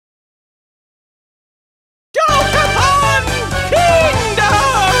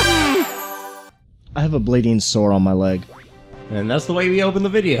have a bleeding sore on my leg. And that's the way we open the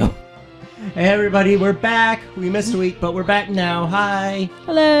video. Hey everybody, we're back! We missed a week, but we're back now. Hi!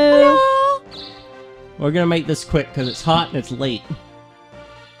 Hello! Hello! We're gonna make this quick, because it's hot and it's late.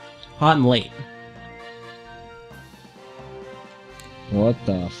 Hot and late. What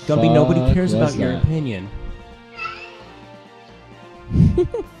the fuck? Gumby, nobody cares about your that? opinion.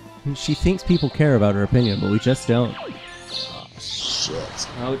 She thinks people care about her opinion, but we just don't. Oh, shit.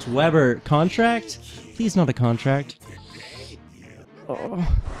 Oh, it's Weber. Contract? Please not a contract.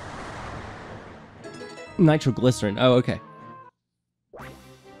 Oh. Nitroglycerin. Oh, okay.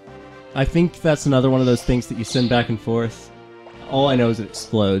 I think that's another one of those things that you send back and forth. All I know is it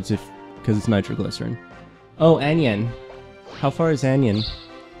explodes because it's nitroglycerin. Oh, Anion. How far is Anion?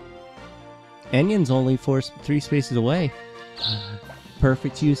 Anion's only 3 spaces away.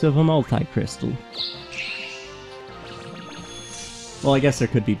 Perfect use of a multi-crystal. Well, I guess there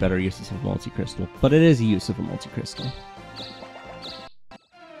could be better uses of multi-crystal, but it is a use of a multi-crystal.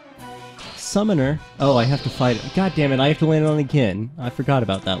 Summoner. Oh, I have to fight it. God damn it, I have to land on it again. I forgot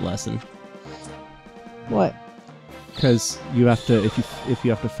about that lesson. What? Because you have to, if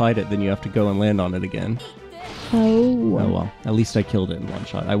you have to fight it, then you have to go and land on it again. Oh. Oh well, at least I killed it in one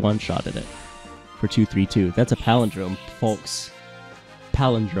shot. I one-shotted it for 232. That's a palindrome, folks.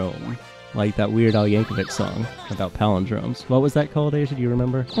 Palindrome. Like that Weird Al Yankovic song about palindromes. What was that called, Aysia? Do you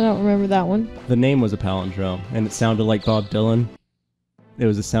remember? I don't remember that one. The name was a palindrome, and it sounded like Bob Dylan. It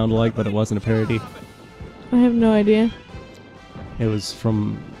was a sound-alike, but it wasn't a parody. I have no idea. It was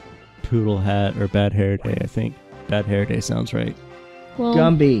from Poodle Hat or Bad Hair Day, I think. Bad Hair Day sounds right. Well,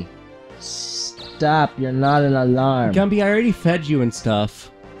 Gumby, stop. You're not an alarm. Gumby, I already fed you and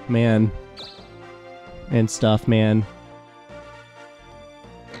stuff. Man. And stuff, man.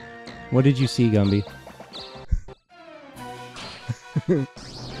 What did you see, Gumby?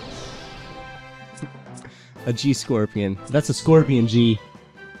 A G-Scorpion. That's a Scorpion G.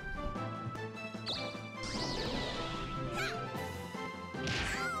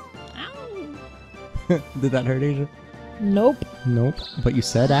 Did that hurt, Aysia? nope. Nope. But you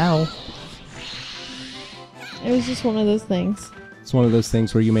said ow. It was just one of those things. It's one of those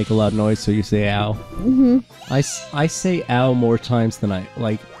things where you make a loud noise, so you say ow. Mm-hmm. I say ow more times than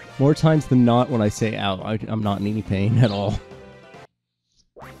more times than not when I say ow. I'm not in any pain at all.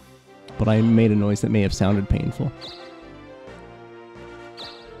 But I made a noise that may have sounded painful.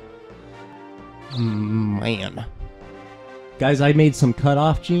 Man. Guys, I made some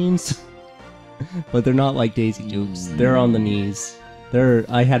cut-off jeans. But they're not like Daisy Dukes. They're on the knees.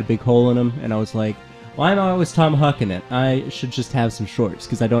 I had a big hole in them, and I was like, why am I always Tom Hucking it? I should just have some shorts,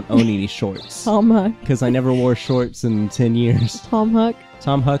 because I don't own any shorts. Tom Huck. Because I never wore shorts in 10 years. Tom Huck.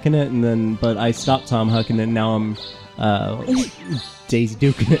 Tom Hucking it, but I stopped Tom Hucking it, and now I'm Daisy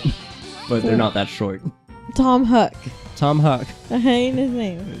Duking it. But they're not that short. Tom Huck. Tom Huck. That ain't his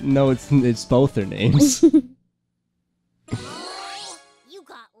name. No, it's both their names. You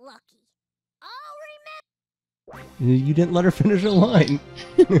got lucky. I'll remember. You didn't let her finish her line.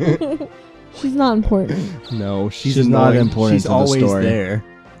 She's not important. No, she's not annoying. important She's to the always story. there.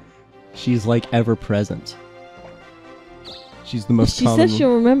 She's like ever present. She's the most She common. says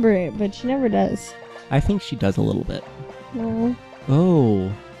she'll remember it, but she never does. I think she does a little bit. No. Oh,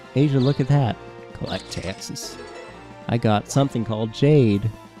 Aysia, look at that. Collect taxes. I got something called Jade.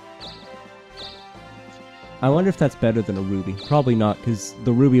 I wonder if that's better than a ruby. Probably not, because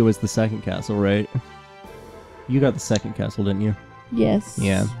the ruby was the second castle, right? You got the second castle, didn't you? Yes.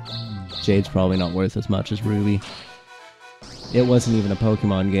 Yeah. Jade's probably not worth as much as Ruby. It wasn't even a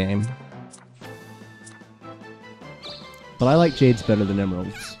Pokemon game. But I like Jade's better than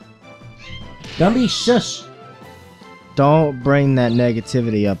Emerald's. Gumby, shush! Don't bring that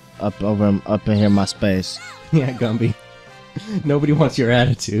negativity up in here in my space. Yeah, Gumby. Nobody wants your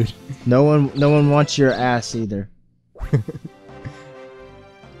attitude. No one wants your ass either.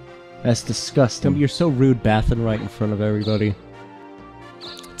 That's disgusting. Gumby, you're so rude bathing right in front of everybody.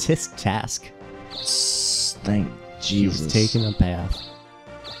 Tisk task. Thank Jesus. She was taking a bath.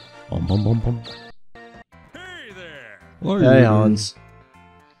 Bum bum bum bum. Hey there! Hey, Hans.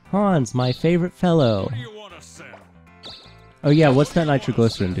 Hans, my favorite fellow. What do you want to sell? Oh yeah, what's that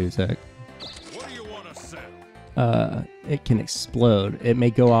nitroglycerin do, Zach? What do you want to sell? It can explode. It may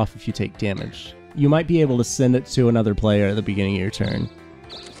go off if you take damage. You might be able to send it to another player at the beginning of your turn.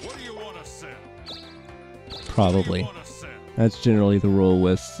 What do you want to sell? Probably. What do you want to sell? That's generally the rule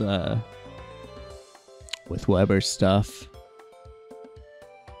with Weber stuff.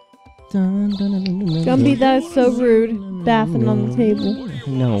 Gumby, that is so rude. Bathing on the table.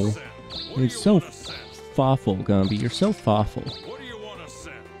 No. It's so awful, Gumby. You're so awful. What do you want to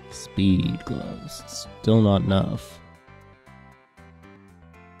sell? Speed gloves. Still not enough.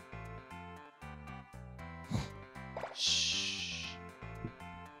 Shh.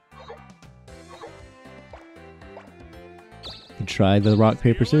 Could try the rock,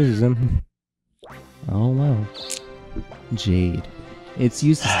 paper, scissors him. Oh wow. Jade. It's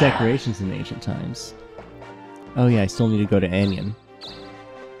used as decorations in ancient times. Oh yeah, I still need to go to Anion.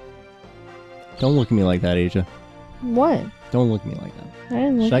 Don't look at me like that, Aysia. What? Don't look at me like that. I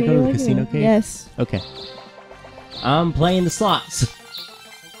didn't look Should I at go you to the like casino that. cave? Yes. Okay. I'm playing the slots.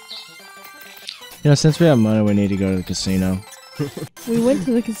 You know, since we have money, we need to go to the casino. We went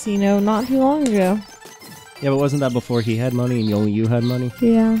to the casino not too long ago. Yeah, but wasn't that before he had money and only you had money?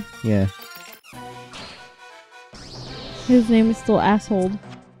 Yeah. Yeah. His name is still Asshole.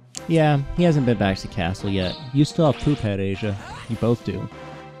 Yeah, he hasn't been back to castle yet. You still have poop head, Aysia. You both do.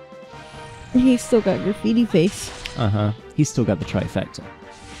 He's still got graffiti face. Uh-huh. He's still got the trifecta.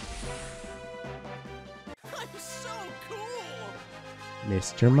 I'm so cool.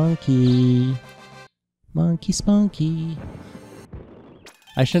 Mr. Monkey. Monkey Spunky.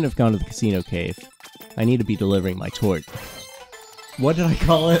 I shouldn't have gone to the casino cave. I need to be delivering my torch. What did I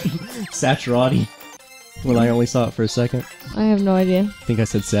call it? Saturati. When I only saw it for a second. I have no idea. I think I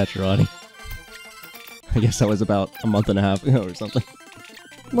said Saturati. I guess that was about a month and a half ago or something.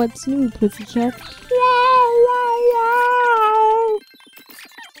 What's new, pussycat?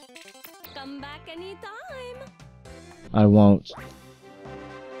 Come back anytime. I won't.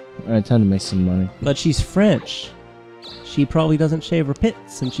 I intend to make some money. But she's French. She probably doesn't shave her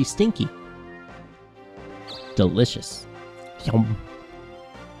pits and she's stinky. Delicious. Yum.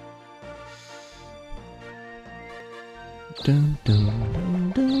 Dun, dun,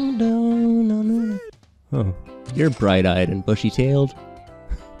 dun, dun, dun, dun, dun. Oh, you're bright-eyed and bushy-tailed.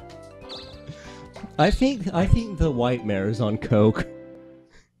 I think the white mare is on coke.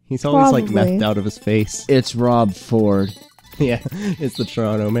 He's always like Probably. methed out of his face. It's Rob Ford. Yeah, it's the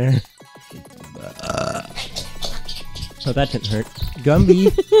Toronto mare. Oh, that didn't hurt. Gumby!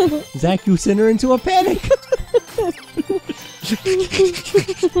 Zach, you sent her into a panic!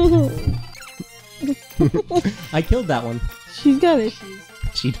 I killed that one. She's got issues.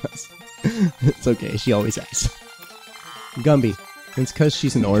 She does. It's okay, she always has. Gumby, it's cause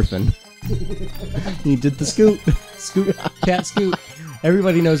she's an orphan. You did the scoot. Scoot. Cat scoot.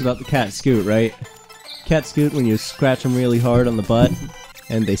 Everybody knows about the cat scoot, right? Cat scoot when you scratch them really hard on the butt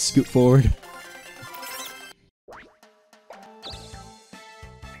and they scoot forward.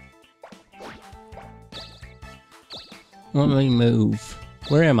 Let me move.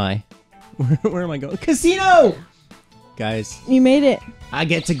 Where am I? Where am I going? Casino! Guys, You made it. I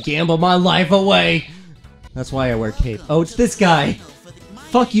get to gamble my life away. That's why I wear cape. Oh, it's this guy.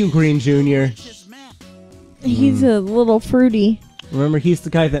 Fuck you, Green Jr. He's a little fruity. Remember, he's the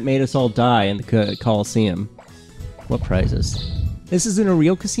guy that made us all die in the Coliseum. What prizes? This isn't a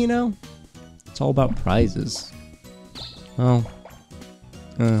real casino? It's all about prizes. Oh.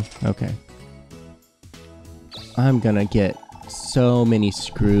 Okay. I'm gonna get so many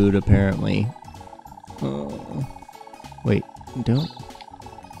screwed, apparently. Oh. Wait, don't.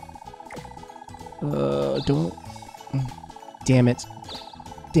 Don't. Damn it.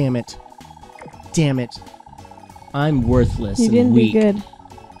 Damn it. Damn it. I'm worthless You and didn't weak. do good.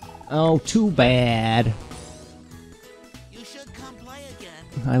 Oh, too bad. You should come play again.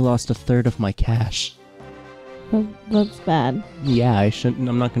 I lost a third of my cash. That's bad. Yeah, I shouldn't.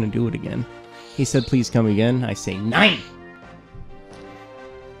 I'm not gonna do it again. He said, please come again. I say 9!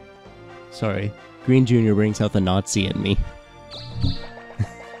 Sorry. Green Jr. brings out the Nazi in me.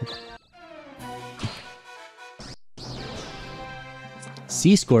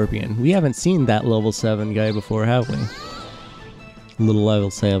 Sea Scorpion. We haven't seen that level 7 guy before, have we? Little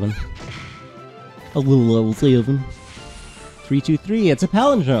level 7. A little level 7. 323. It's a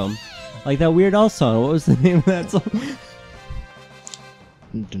palindrome. Like that Weird Al song. What was the name of that song?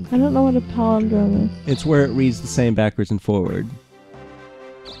 I don't know what a palindrome is. It's where it reads the same backwards and forward.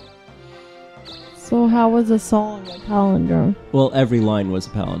 So how was a song a palindrome? Well, every line was a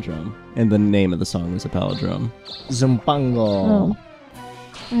palindrome, and the name of the song was a palindrome. Zumpango. Oh.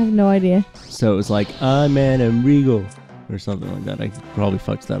 I have no idea. So it was like, I'm an Enrigo, or something like that. I probably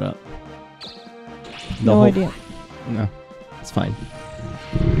fucked that up. The No whole- idea. No, it's fine.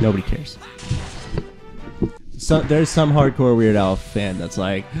 Nobody cares. So there's some hardcore Weird Al fan that's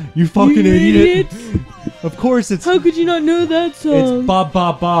like, you fucking idiot! Of course it's How could you not know that song? It's Bob,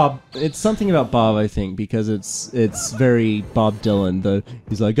 Bob, Bob. It's something about Bob, I think, because it's very Bob Dylan.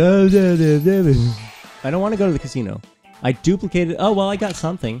 He's like, oh, da, da, da, da. I don't want to go to the casino. I duplicated. Oh well, I got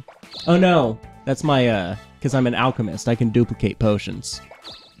something. Oh no, that's my because I'm an alchemist. I can duplicate potions.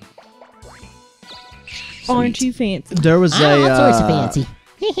 Aren't you fancy? There was all sorts of fancy.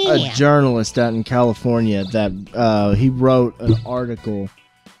 a journalist out in California that he wrote an article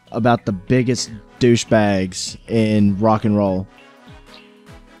about the biggest douchebags in rock and roll.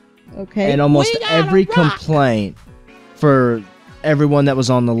 Okay. And almost every complaint for everyone that was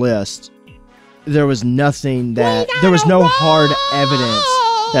on the list, there was nothing that there was no hard evidence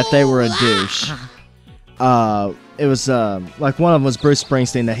that they were a douche. It was like one of them was Bruce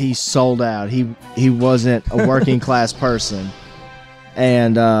Springsteen, that he sold out. He wasn't a working class person,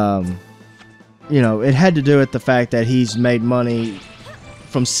 and you know, it had to do with the fact that he's made money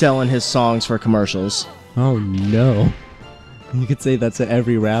from selling his songs for commercials. Oh no! You could say that's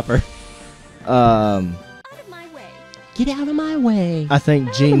every rapper. Out of my way. Get out of my way. I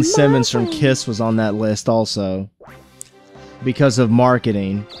think Gene Simmons from Kiss was on that list also because of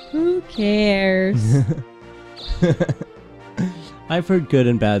marketing. Who cares? I've heard good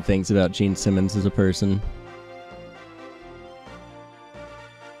and bad things about Gene Simmons as a person.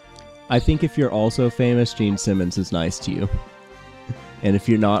 I think if you're also famous, Gene Simmons is nice to you. And if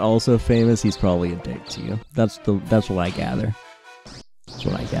you're not also famous, he's probably a dick to you. That's what I gather. That's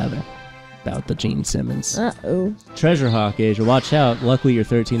what I gather about the Gene Simmons. Uh-oh. Treasure Hawk, Aysia, watch out. Luckily, you're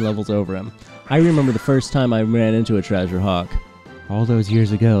 13 levels over him. I remember the first time I ran into a Treasure Hawk. All those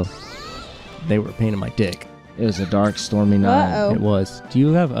years ago. They were a pain in my dick. It was a dark, stormy night. Uh-oh. It was. Do you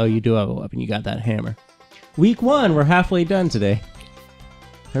have... Oh, you do have a weapon. You got that hammer. Week 1. We're halfway done today.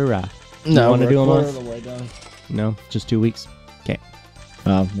 Hurrah. No, you want to do them quarter all? of the way done. No? Just 2 weeks? Okay.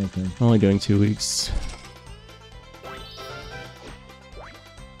 Oh, okay. I'm only doing 2 weeks.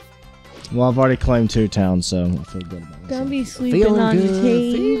 Well, I've already claimed 2 towns, so I feel good about Gonna it. be sleeping Feeling on the good,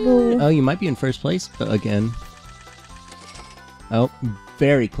 table. Oh, you might be in first place again. Oh,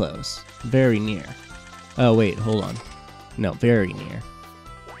 very close. Very near. Oh, wait, hold on. No, very near.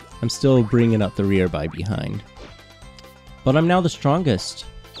 I'm still bringing up the rear by behind. But I'm now the strongest.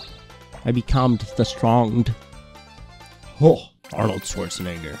 I become the stronged. Oh, Arnold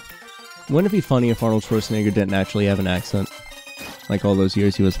Schwarzenegger. Wouldn't it be funny if Arnold Schwarzenegger didn't actually have an accent? Like all those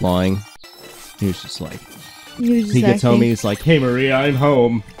years he was lying. He was just like... He gets home and he's like, "Hey Maria, I'm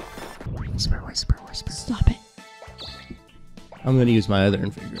home." Whisper, whisper, whisper. Stop it. I'm gonna use my other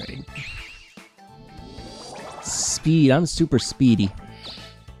invigorate. Speed, I'm super speedy.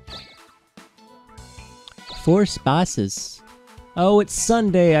 Force bosses. Oh, it's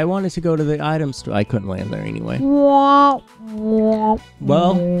Sunday. I wanted to go to the item store. I couldn't land there anyway. Well,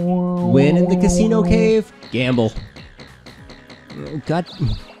 win in the casino cave. Gamble. Oh, God.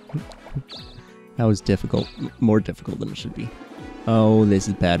 That was difficult. More difficult than it should be. Oh, this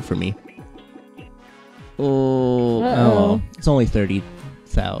is bad for me. Oh, Uh-oh. It's only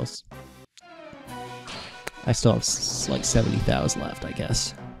 30,000. I still have like 70,000 left, I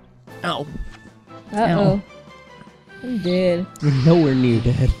guess. Ow. Uh-oh. I'm dead. You're nowhere near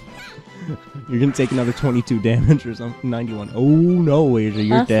dead. You're gonna take another 22 damage or something. 91. Oh no, Aysia,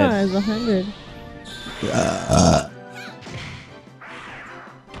 you're dead. That's 100.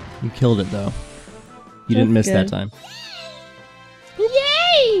 You killed it though. You didn't miss That's that good. time.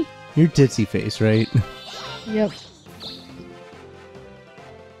 Yay! You're Ditzy Face, right? Yep.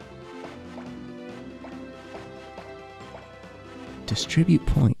 Distribute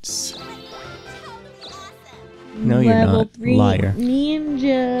points. No, you're Level not. 3 Liar.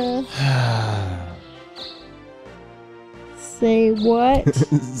 Ninja. Say what?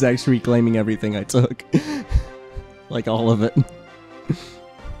 Zach's reclaiming everything I took. Like all of it.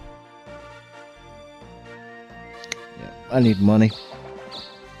 I need money.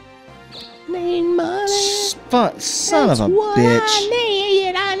 Need money. Son of a bitch.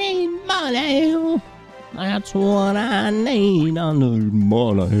 I need money. That's what I need. I need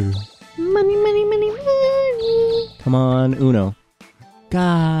money. Money, money, money, money. Come on, Uno.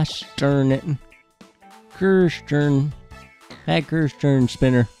 Gosh darn it. Gerstern. That Gerstern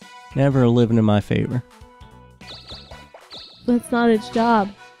spinner. Never living in my favor. That's not its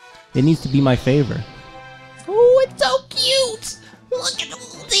job. It needs to be my favor. Oh, it's so cute! Look at the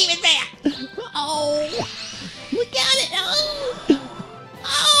little demon man! Oh! Look at it! Oh!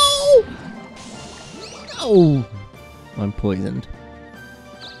 Oh! Oh! I'm poisoned.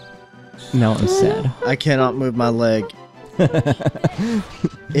 Now I'm sad. I cannot move my leg. It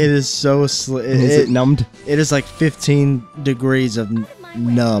is so Is it numbed? It is like 15 degrees of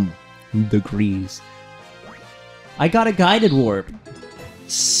numb. Degrees. I got a guided warp.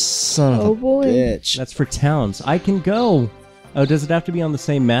 Son of Oh, a boy. bitch. That's for towns. I can go. Oh, does it have to be on the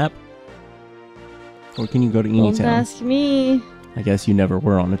same map? Or can you go to any Don't town? ask me. I guess you never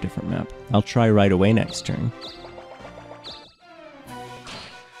were on a different map. I'll try right away next turn.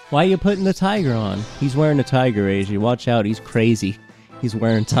 Why are you putting the tiger on? He's wearing a tiger, Aysia. Watch out, he's crazy. He's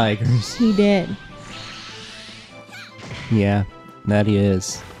wearing tigers. He did. Yeah, that he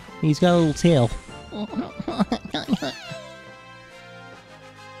is. He's got a little tail.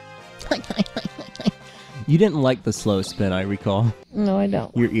 You didn't like the slow spin, I recall. No, I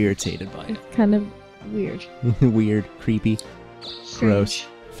don't. You're irritated by it. It's kind of weird. Weird, creepy, gross,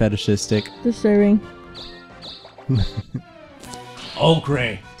 fetishistic. Disturbing.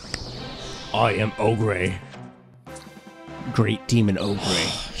 Ogre! I am Ogre. Great demon Ogre.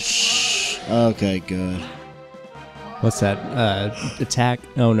 Okay, good. What's that? Attack?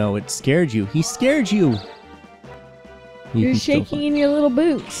 Oh no, it scared you. He scared you! You're shaking in your little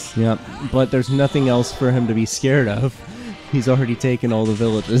boots. Yep, but there's nothing else for him to be scared of. He's already taken all the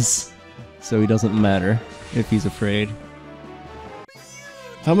villages. So he doesn't matter if he's afraid.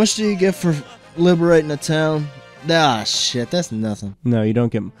 How much do you get for liberating a town? Ah, shit, that's nothing. No, you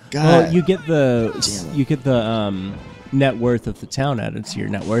don't get... God. Well, you get the... Damn it. You get the, net worth of the town added to your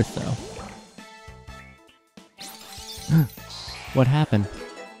net worth, though. What happened?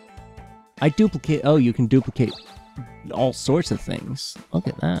 I duplicate... Oh, you can duplicate all sorts of things. Look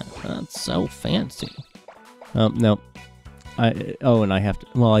at that. That's so fancy. No. Oh, and I have to...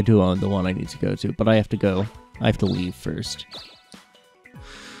 Well, I do own the one I need to go to, but I have to go. I have to leave first.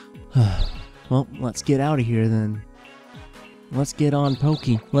 Well, let's get out of here, then. Let's get on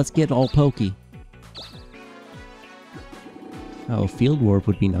pokey. Let's get all pokey. Oh, field warp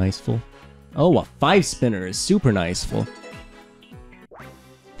would be niceful. Oh, a 5-spinner is super niceful.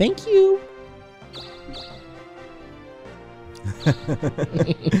 Thank you!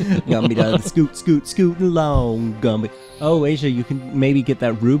 Gumby does scoot along, Gumby. Oh, Aysia, you can maybe get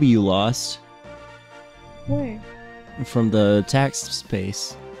that ruby you lost. Where? From the tax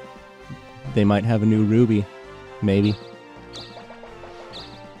space. They might have a new ruby. Maybe.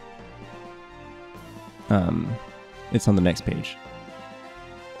 It's on the next page.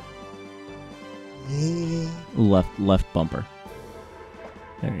 Left bumper.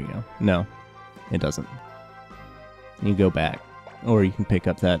 There you go. No, it doesn't. You go back. Or you can pick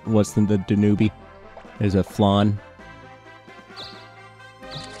up that... What's the Danubi? There's a flan.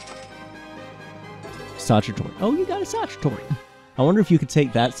 Sachertort. Oh, you got a Sachertort. I wonder if you could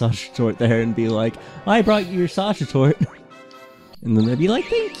take that Sachertort there and be like, I brought you your Sachertort. And then they'd be like,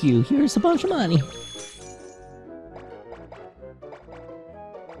 thank you, here's a bunch of money.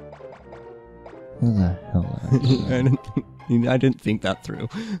 What the hell? I didn't think that through.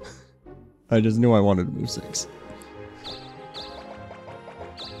 I just knew I wanted to move 6.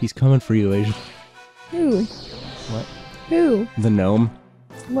 He's coming for you, Aysia. Who? What? Who? The gnome.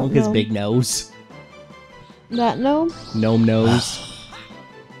 What Look at his gnome? big nose. That gnome? Gnome nose.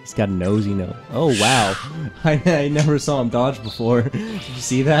 He's got a nosy nose. Oh, wow. I never saw him dodge before. Did you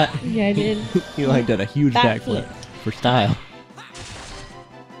see that? Yeah, I did. He like did a huge Backflip. backflip for style.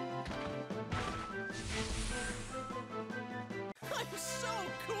 I'm so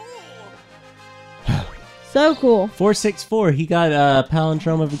cool. So cool. 464, he got a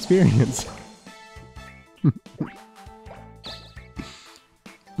palindrome of experience.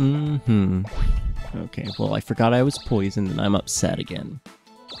 Okay, well, I forgot I was poisoned and I'm upset again.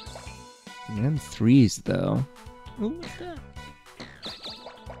 And 3s, though. Ooh, what's that?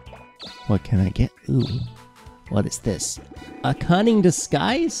 What can I get? Ooh. What is this? A cunning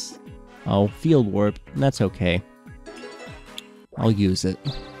disguise? Oh, field warp. That's okay. I'll use it.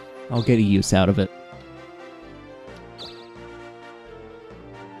 I'll get a use out of it.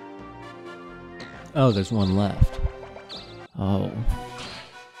 Oh, there's one left. Oh.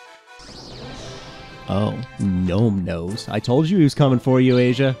 Oh, gnome nose. I told you he was coming for you,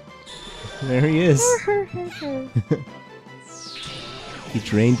 Aysia. There he is. He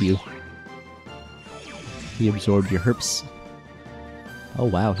drained you. He absorbed your herps. Oh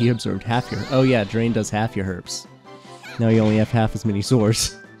wow, he absorbed half your... Oh yeah, drain does half your herps. Now you only have half as many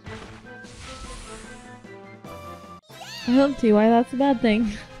swords. I don't see why that's a bad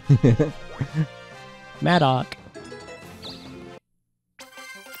thing. Maddock.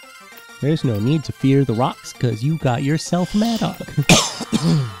 There's no need to fear the rocks, cause you got yourself Maddock.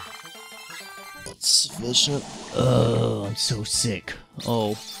 Sufficient. Oh, I'm so sick.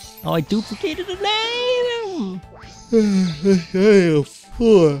 Oh, I duplicated a name! I need a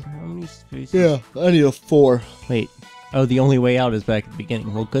 4. How many spaces? Yeah, I need a 4. Wait. Oh, the only way out is back at the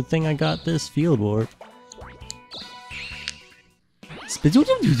beginning. Well, good thing I got this field warp.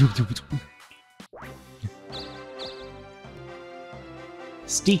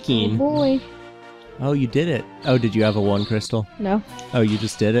 Steaking. Boy. Oh, you did it. Oh, did you have a 1 crystal? No. Oh, you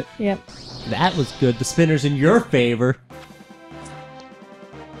just did it? Yep. That was good. The spinner's in your favor.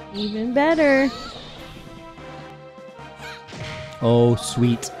 Even better. Oh,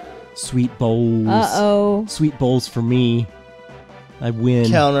 sweet. Sweet bowls. Uh-oh. Sweet bowls for me. I win.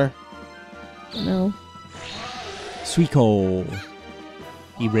 Counter. No. Sweet coal.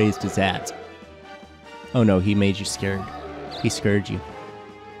 He raised his hat. Oh no, he made you scared. He scared you.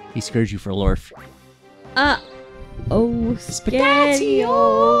 He scared you for Lorf. Oh,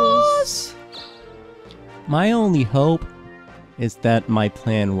 SpaghettiOs. My only hope is that my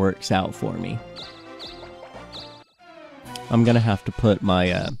plan works out for me. I'm gonna have to put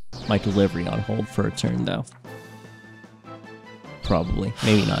my my delivery on hold for a turn though. Probably.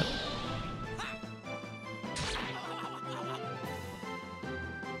 Maybe not.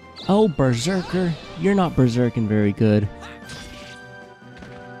 Oh, Berserker. You're not Berserking very good.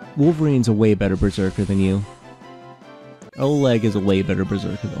 Wolverine's a way better Berserker than you. Oleg is a way better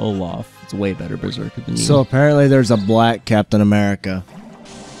Berserker than Olaf. It's a way better Berserker than you. So apparently there's a black Captain America.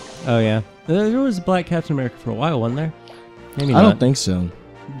 Oh, yeah. There was a black Captain America for a while, wasn't there? Maybe I not. don't think so.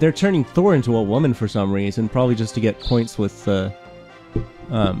 They're turning Thor into a woman for some reason, probably just to get points with the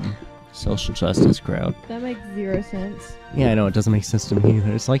social justice crowd. That makes 0 sense. Yeah, I know, it doesn't make sense to me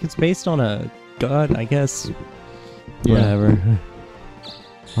either. It's like it's based on a god, I guess. Yeah. Whatever.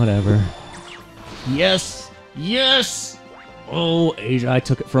 Whatever. Yes! Yes! Oh, Aysia, I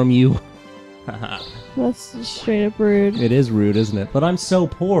took it from you. That's just straight up rude. It is rude, isn't it? But I'm so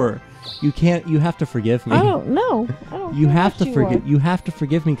poor. You have to forgive me. I don't know. I don't You know have what to forgive. You have to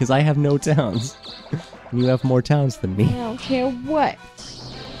forgive me because I have no towns. You have more towns than I me. don't care what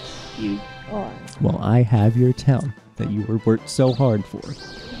you are. Well, I have your town that you worked so hard for.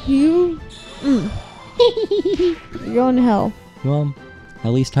 You. You're going to hell. Well,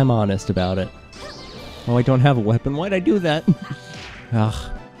 at least I'm honest about it. Oh, I don't have a weapon. Why'd I do that?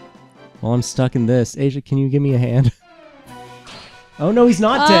 Ugh. Well, I'm stuck in this. Aysia, can you give me a hand? Oh no, he's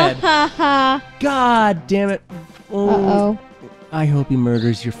not dead. God damn it. Oh, Uh-oh. I hope he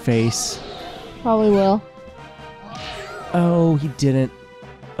murders your face. Probably will. Oh, he didn't.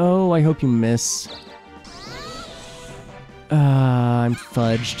 Oh, I hope you miss. I'm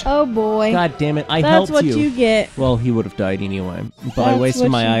fudged. Oh boy. God damn it, I That's helped what you get. Well, he would have died anyway. But I That's wasted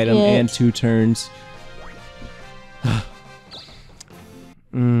what my you item get. and 2 turns.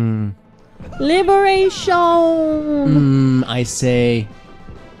 Liberation! I say...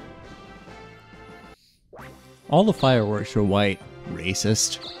 All the fireworks are white.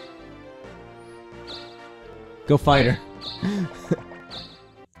 Racist. Go fighter.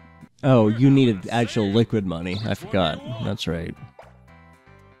 Oh, you needed actual liquid money. I forgot. That's right.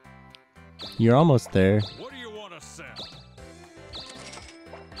 You're almost there. What do you want to sell?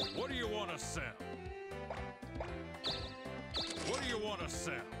 What do you want to sell? What do you want to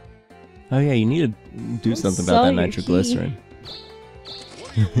sell? Oh yeah, you need to do something about sell that your nitroglycerin.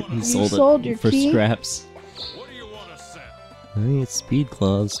 What do you want You to sold sold it your for key? scraps. What do you want to sell? I mean, it's speed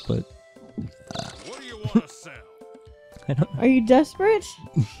claws, but What do you want to sell? I don't Are you desperate?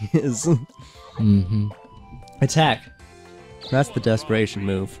 is. Mm-hmm. Attack. That's the desperation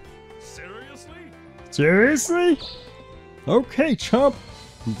move. Seriously? Seriously? Okay, chump.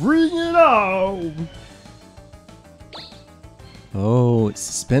 Bring it on. Oh, it's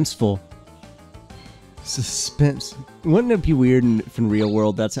suspenseful. Suspense. Wouldn't it be weird if in real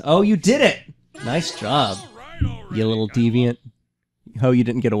world that's... Oh, you did it! Nice job, All right already. you little deviant. Oh, you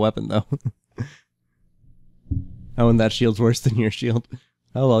didn't get a weapon, though. Oh, and that shield's worse than your shield.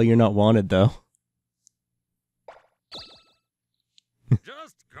 Oh, well, you're not wanted, though.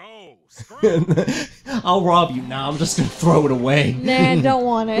 Just go. Scram. I'll rob you now. I'm just gonna throw it away. Nah, don't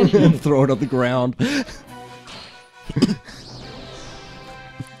want it. And throw it on the ground.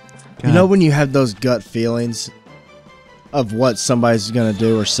 You know when you have those gut feelings of what somebody's gonna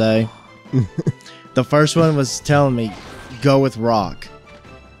do or say? The first one was telling me, go with rock.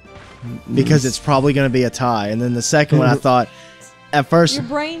 Because it's probably gonna be a tie. And then the second one I thought, at first, Your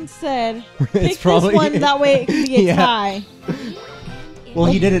brain said, It's pick probably- this one, that way it can be a Yeah. tie. Well,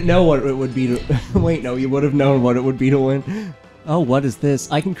 he didn't know what it would be to... Wait, no, he would have known what it would be to win. Oh, what is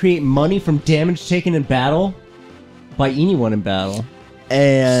this? I can create money from damage taken in battle? By anyone in battle.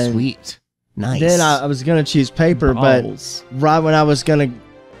 and Sweet. Nice. then I was gonna choose paper, Balls. but right when I was gonna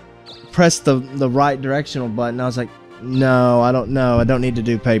press the right directional button, I was like, no, I don't know. I don't need to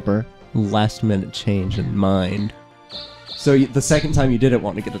do paper. Last minute change in mind. So the second time you did it,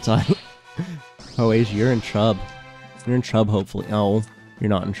 want to get a tie. Oh, Aysia, you're in trub. You're in trub, hopefully. Oh, you're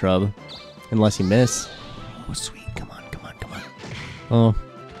not in trub. Unless you miss. Oh, sweet. Come on, come on, come on. Oh,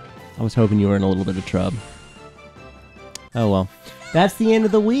 I was hoping you were in a little bit of trub. Oh, well. That's the end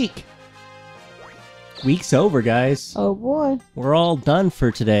of the week. week's over, guys. Oh boy. We're all done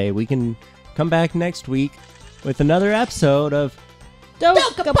for today. We can come back next week with another episode of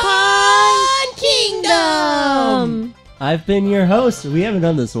Dokapon Kingdom! I've been your host. We haven't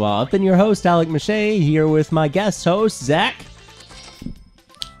done this in a while. I've been your host, Alec Mache, here with my guest host, Zach.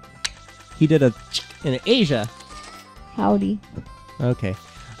 He did an Aysia. Howdy. Okay.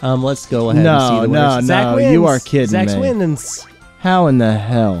 Let's go ahead and see the winners. Zach wins. You are kidding Zach's me. wins. How in the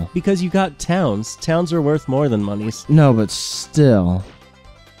hell? Because you got towns. Towns are worth more than monies. No, but still.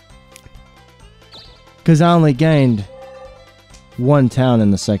 Because I only gained one town in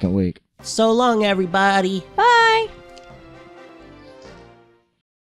the second week. So long, everybody. Bye.